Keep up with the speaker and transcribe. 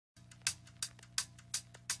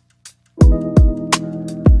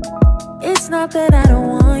not that I don't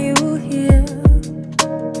want you here.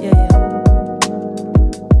 Yeah, yeah.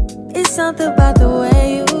 It's something about the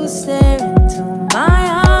way you stare into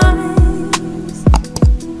my eyes.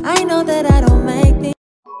 I know that I don't make me.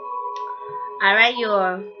 Alright,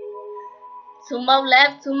 y'all. Two more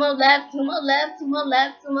left, two more left, two more left, two more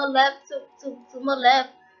left, two more left, two more left.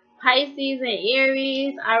 Pisces and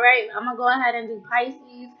Aries. Alright, I'm going to go ahead and do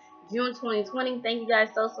Pisces, June 2020. Thank you guys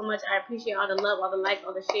so much. I appreciate all the love, all the likes,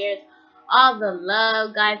 all the shares, all the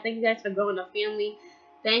love, guys. Thank you guys for growing the family.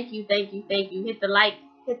 Thank you, thank you, thank you. Hit the like,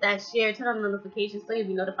 hit that share, turn on notifications so you'll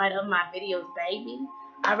be notified of my videos, baby.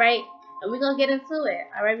 Alright, and we're going to get into it.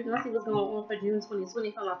 Alright, we're going to see what's going on for June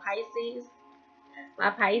 2020 for my Pisces.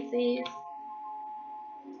 My Pisces.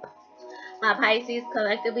 My Pisces,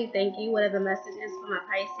 collectively, thank you. What are the messages for my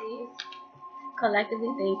Pisces?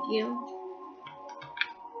 Collectively, thank you.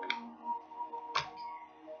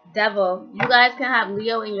 Devil, you guys can have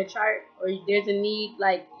Leo in your chart, or there's a need,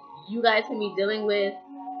 like, you guys can be dealing with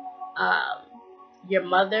your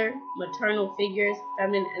mother, maternal figures,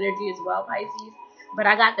 feminine energy as well, Pisces. But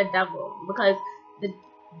I got the devil, because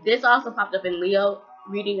this also popped up in Leo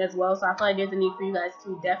reading as well, so I feel like there's a need for you guys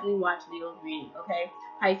to definitely watch Leo's reading, okay?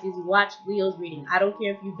 Pisces, watch Leo's reading. I don't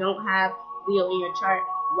care if you don't have Leo in your chart,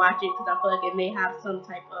 watch it, because I feel like it may have some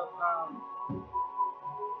type of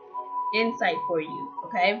insight for you,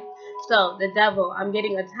 okay? So, the devil, I'm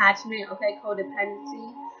getting attachment, okay?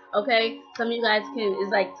 Codependency, okay? Some of you guys is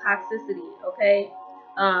like toxicity, okay?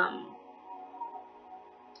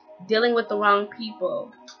 Dealing with the wrong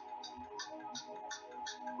people.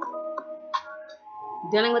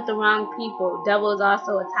 Dealing with the wrong people. Devil is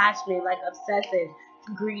also attachment, like obsessive,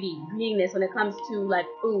 greediness when it comes to like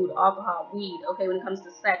food, alcohol, weed, okay, when it comes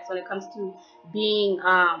to sex, when it comes to being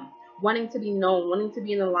wanting to be known, wanting to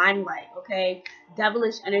be in the limelight, okay?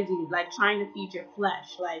 Devilish energy, like trying to feed your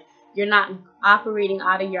flesh, like you're not operating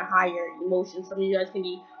out of your higher emotions. Some of you guys can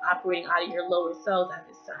be operating out of your lower selves at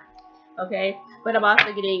this time, okay? But I'm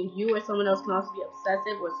also getting you or someone else can also be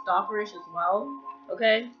obsessive or stalkerish as well,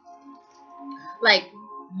 okay? Like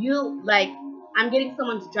you, like I'm getting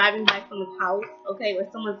someone's driving by someone's house, okay, or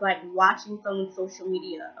someone's like watching someone's social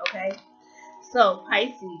media, okay? So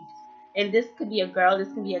Pisces, and this could be a girl,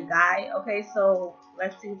 this could be a guy, okay? So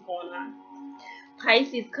let's see what's going on.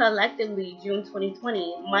 Pisces, collectively, June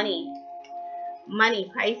 2020, money,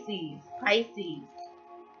 Pisces. Let's see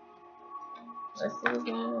what's going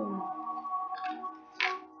on.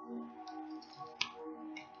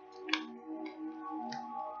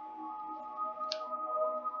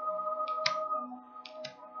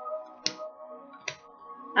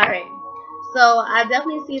 Alright, so I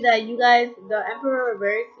definitely see that you guys, the Emperor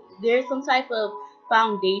reverse, there's some type of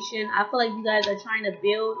foundation. I feel like you guys are trying to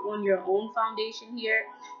build on your own foundation here.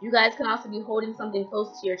 You guys can also be holding something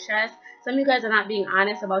close to your chest. Some of you guys are not being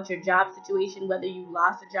honest about your job situation, whether you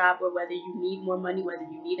lost a job or whether you need more money, whether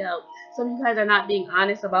you need help. Some of you guys are not being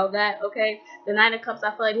honest about that, okay? The Nine of Cups,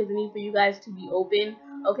 I feel like there's a need for you guys to be open,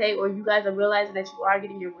 okay? Or you guys are realizing that you are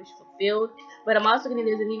getting your wish fulfilled. But I'm also getting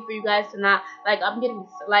there's a need for you guys to not, like, I'm getting,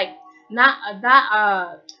 like,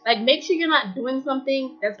 like, make sure you're not doing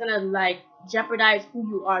something that's gonna, like, jeopardize who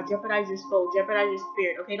you are, jeopardize your soul, jeopardize your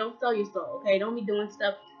spirit, okay? Don't sell your soul, okay? Don't be doing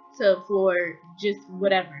stuff for just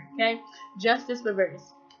whatever, okay? Justice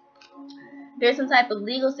reverse. There's some type of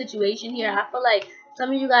legal situation here. I feel like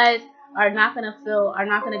some of you guys are not gonna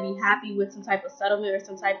be happy with some type of settlement or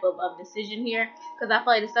some type of decision here, because I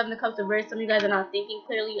feel like the Seven of Cups reverse, some of you guys are not thinking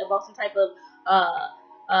clearly about some type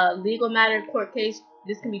of legal matter, court case.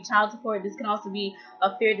 This can be child support. This can also be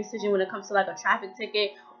a fair decision when it comes to like a traffic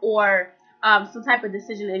ticket or some type of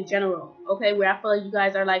decision in general, okay, where I feel like you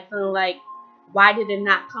guys are like feeling like, why did it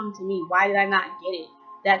not come to me? Why did I not get it?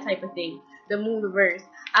 That type of thing. The Moon reverse.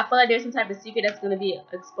 I feel like there's some type of secret that's going to be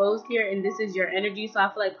exposed here, and this is your energy. So I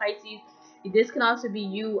feel like Pisces, this can also be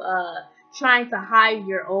you trying to hide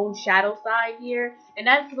your own shadow side here, and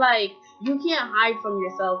that's like, you can't hide from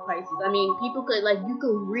yourself, Pisces. I mean, people could, like, you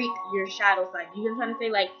could reek your shadow side. You know what I'm trying to say?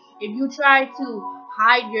 Like, if you try to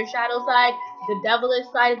hide your shadow side, the devilish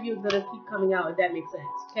side of you is going to keep coming out, if that makes sense,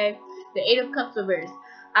 okay? The Eight of Cups reverse.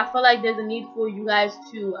 I feel like there's a need for you guys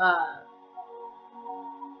to,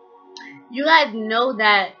 you guys know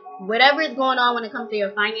that whatever is going on when it comes to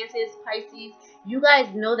your finances, Pisces, you guys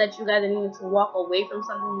know that you guys are needing to walk away from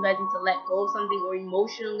something. You guys need to let go of something, or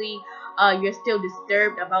emotionally, you're still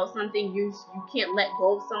disturbed about something. You can't let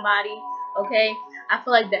go of somebody, okay? I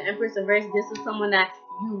feel like the Empress reverse, this is someone that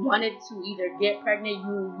you wanted to either get pregnant,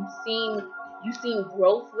 you've seen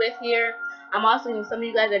growth with here. I'm also, some of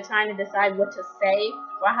you guys are trying to decide what to say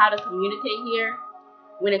or how to communicate here.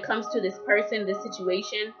 when it comes to this person, this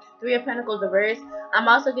situation. Three of Pentacles reverse. I'm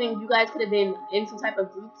also getting you guys could have been in some type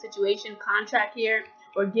of group situation, contract here,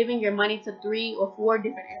 or giving your money to 3 or 4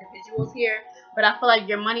 different individuals here. But I feel like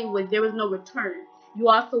your money there was no return. You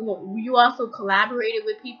also collaborated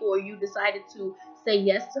with people, or you decided to say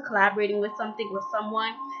yes to collaborating with something with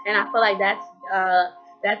someone, and I feel like that's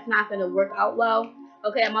not going to work out well.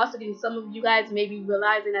 Okay, I'm also getting some of you guys maybe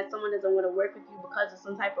realizing that someone doesn't want to work with you because of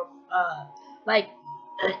some type of like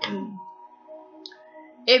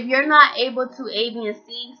if you're not able to A, B, and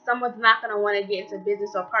C, someone's not going to want to get into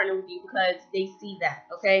business or partner with you because they see that,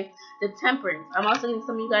 okay? The Temperance. I'm also getting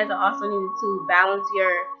some of you guys are also needed to balance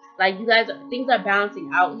your, like, you guys, things are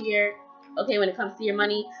balancing out here, okay, when it comes to your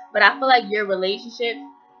money. But I feel like your relationships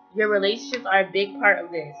are a big part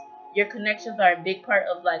of this. Your connections are a big part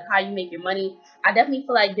of, like, how you make your money. I definitely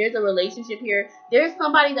feel like there's a relationship here. There's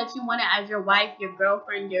somebody that you wanted as your wife, your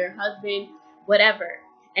girlfriend, your husband, whatever.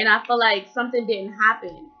 And I feel like something didn't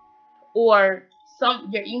happen, or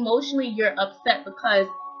you're upset because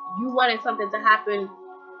you wanted something to happen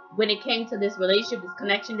when it came to this relationship, this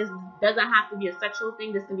connection. This doesn't have to be a sexual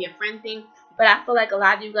thing. This can be a friend thing. But I feel like a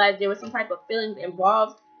lot of you guys, there was some type of feelings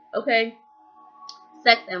involved. Okay,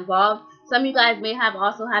 sex involved. Some of you guys may have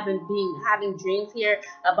also having dreams here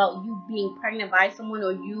about you being pregnant by someone,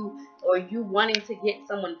 or you wanting to get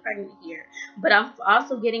someone pregnant here. But I'm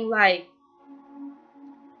also getting like,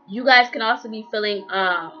 you guys can also be feeling,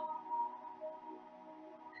 some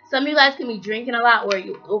of you guys can be drinking a lot, or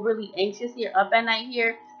you're overly anxious here, up at night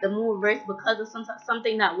here, the moon reverse, because of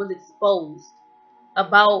something that was exposed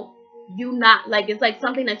about you not, like, it's like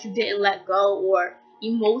something that you didn't let go, or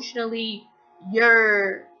emotionally,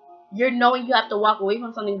 you're knowing you have to walk away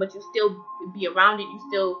from something, but you still be around it, you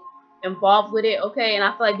still involved with it, okay? And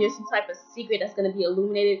I feel like there's some type of secret that's going to be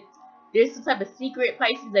illuminated. There's some type of secret,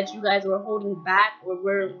 Pisces, that you guys were holding back, or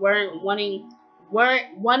weren't wanting,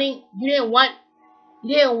 you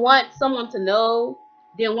didn't want someone to know,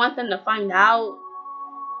 didn't want them to find out.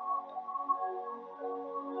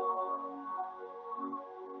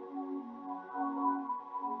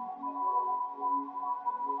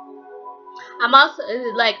 I'm also,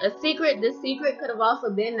 like, a secret, this secret could have also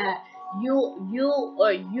been that you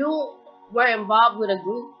were involved with a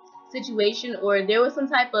group situation, or there was some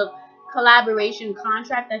type of collaboration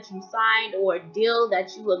contract that you signed, or deal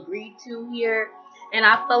that you agreed to here, and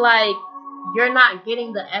I feel like you're not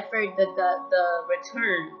getting the effort, the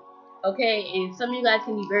return, okay? And some of you guys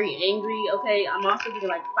can be very angry, okay? I'm also getting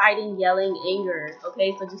like fighting, yelling, anger,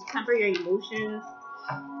 okay? So just temper your emotions.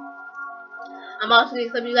 I'm also getting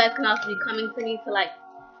some of you guys can also be coming to me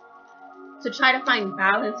to try to find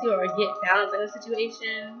balance here, or get balance in a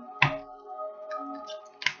situation.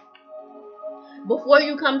 Before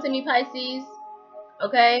you come to me, Pisces,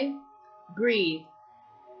 okay? Breathe.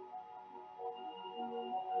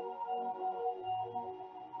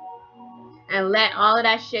 And let all of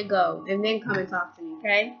that shit go. And then come and talk to me,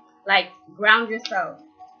 okay? Like, ground yourself.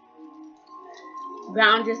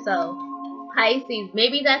 Ground yourself. Pisces,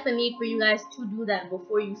 maybe that's a need for you guys to do that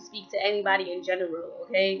before you speak to anybody in general,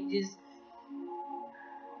 okay? Just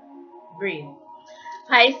breathe.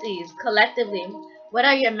 Pisces, collectively, what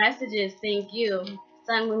are your messages? Thank you.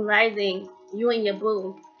 Sun, moon, rising, you and your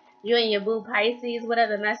boo. You and your boo, Pisces. What are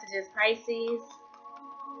the messages, Pisces?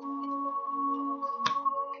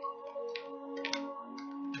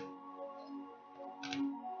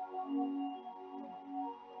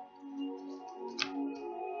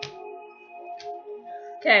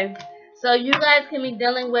 Okay, so you guys can be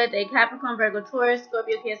dealing with a Capricorn, Virgo, Taurus,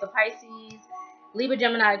 Scorpio, Cancer, Pisces, Libra,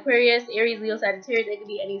 Gemini, Aquarius, Aries, Leo, Sagittarius. It could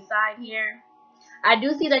be any sign here. I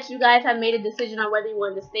do see that you guys have made a decision on whether you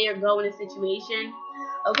want to stay or go in a situation.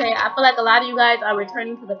 Okay, I feel like a lot of you guys are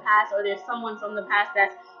returning to the past, or there's someone from the past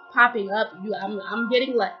that's popping up. I'm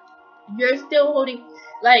getting like you're still holding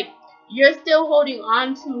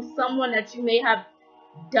on to someone that you may have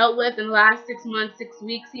dealt with in the last 6 months, 6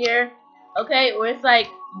 weeks here. Okay, or it's like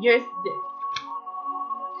you're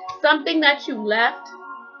something that you left,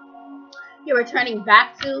 you're returning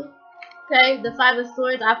back to. Okay, the Five of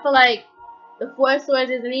Swords. I feel like the Four of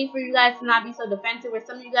Swords is a need for you guys to not be so defensive, where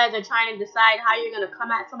some of you guys are trying to decide how you're going to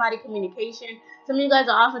come at somebody, communication. Some of you guys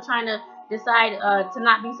are also trying to decide to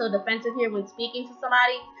not be so defensive here when speaking to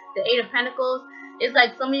somebody. The Eight of Pentacles. It's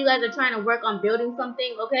like some of you guys are trying to work on building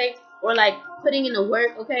something, okay? Or like putting in the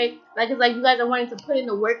work, okay? Like it's like you guys are wanting to put in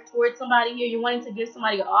the work towards somebody here. You're wanting to give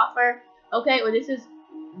somebody an offer, okay? Or this is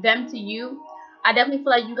them to you. I definitely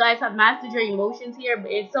feel like you guys have mastered your emotions here,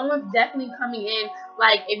 but if someone's definitely coming in,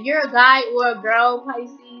 like if you're a guy or a girl,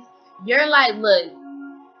 Pisces, you're like, look,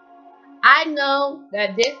 I know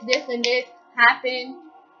that this, and this happened,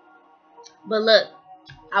 But look,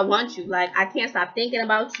 I want you. Like, I can't stop thinking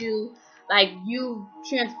about you. Like, you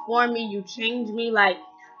transform me, you change me. Like,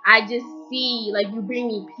 I just see, like, you bring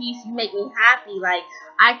me peace, you make me happy. Like,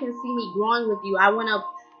 I can see me growing with you. I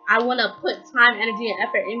wanna put time, energy, and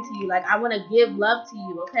effort into you. Like, I wanna give love to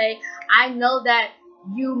you, okay? I know that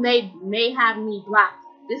you may have me blocked.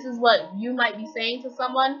 This is what you might be saying to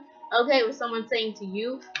someone, okay, or someone saying to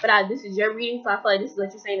you, but this is your reading, so I feel like this is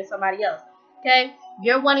what you're saying to somebody else, okay?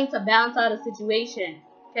 You're wanting to balance out a situation,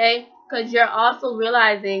 okay? Because you're also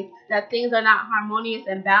realizing that things are not harmonious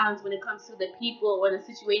and balanced when it comes to the people or the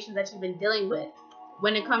situations that you've been dealing with.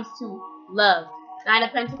 When it comes to love, Nine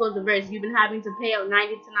of Pentacles reverse, you've been having to pay out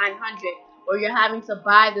 90 to 900, or you're having to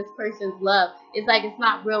buy this person's love. It's like it's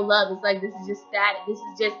not real love. It's like this is just static. This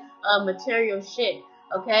is just material shit.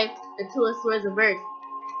 Okay, the Two of Swords reverse.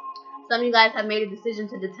 Some of you guys have made a decision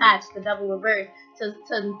to detach, the Devil reverse, to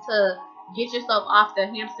get yourself off the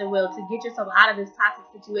hamster wheel, to get yourself out of this toxic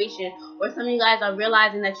situation. Or some of you guys are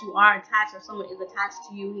realizing that you are attached, or someone is attached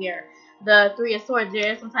to you here. The Three of Swords,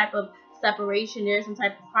 there is some type of separation, there is some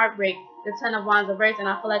type of heartbreak. The Ten of Wands reverse, and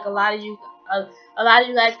I feel like a lot of you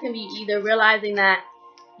guys can be either realizing that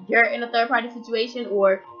you're in a third party situation,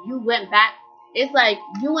 or you went back. It's like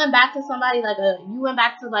you went back to somebody, like you went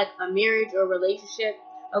back to like a marriage or relationship,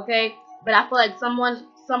 okay? But I feel like someone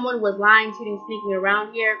was lying, cheating, sneaking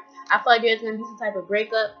around here. I feel like there's gonna be some type of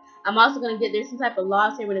breakup. I'm also gonna get there's some type of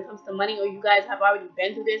loss here when it comes to money, or you guys have already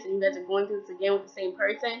been through this and you guys are going through this again with the same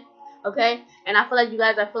person, okay? And I feel like you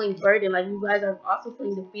guys are feeling burdened, like you guys are also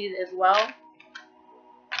feeling defeated as well.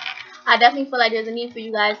 I definitely feel like there's a need for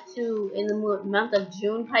you guys to, in the month of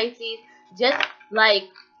June, Pisces, just like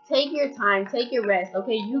take your time, take your rest,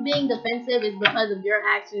 okay? You being defensive is because of your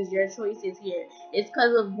actions, your choices here. It's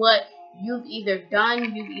because of what you've either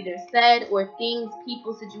done, you've either said, or things,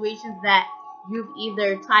 people, situations that you've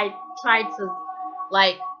either tried to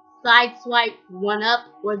like sideswipe one up,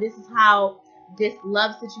 or this is how this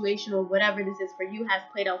love situation or whatever this is for you has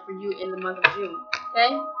played out for you in the month of June,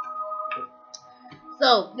 okay?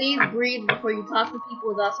 So please breathe before you talk to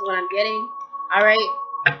people is also what I'm getting. Alright.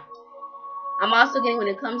 I'm also getting, when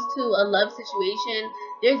it comes to a love situation,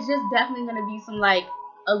 there's just definitely gonna be some like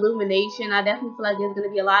illumination. I definitely feel like there's gonna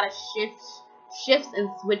be a lot of shifts and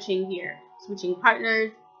switching here. Switching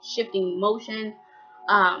partners, shifting emotion,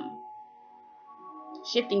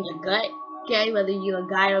 shifting your gut. Okay, whether you're a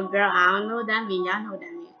guy or girl, I don't know what that means. Y'all know what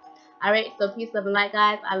that means. Alright, so peace, love, and light,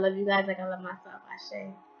 guys. I love you guys like I love myself. I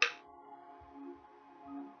say.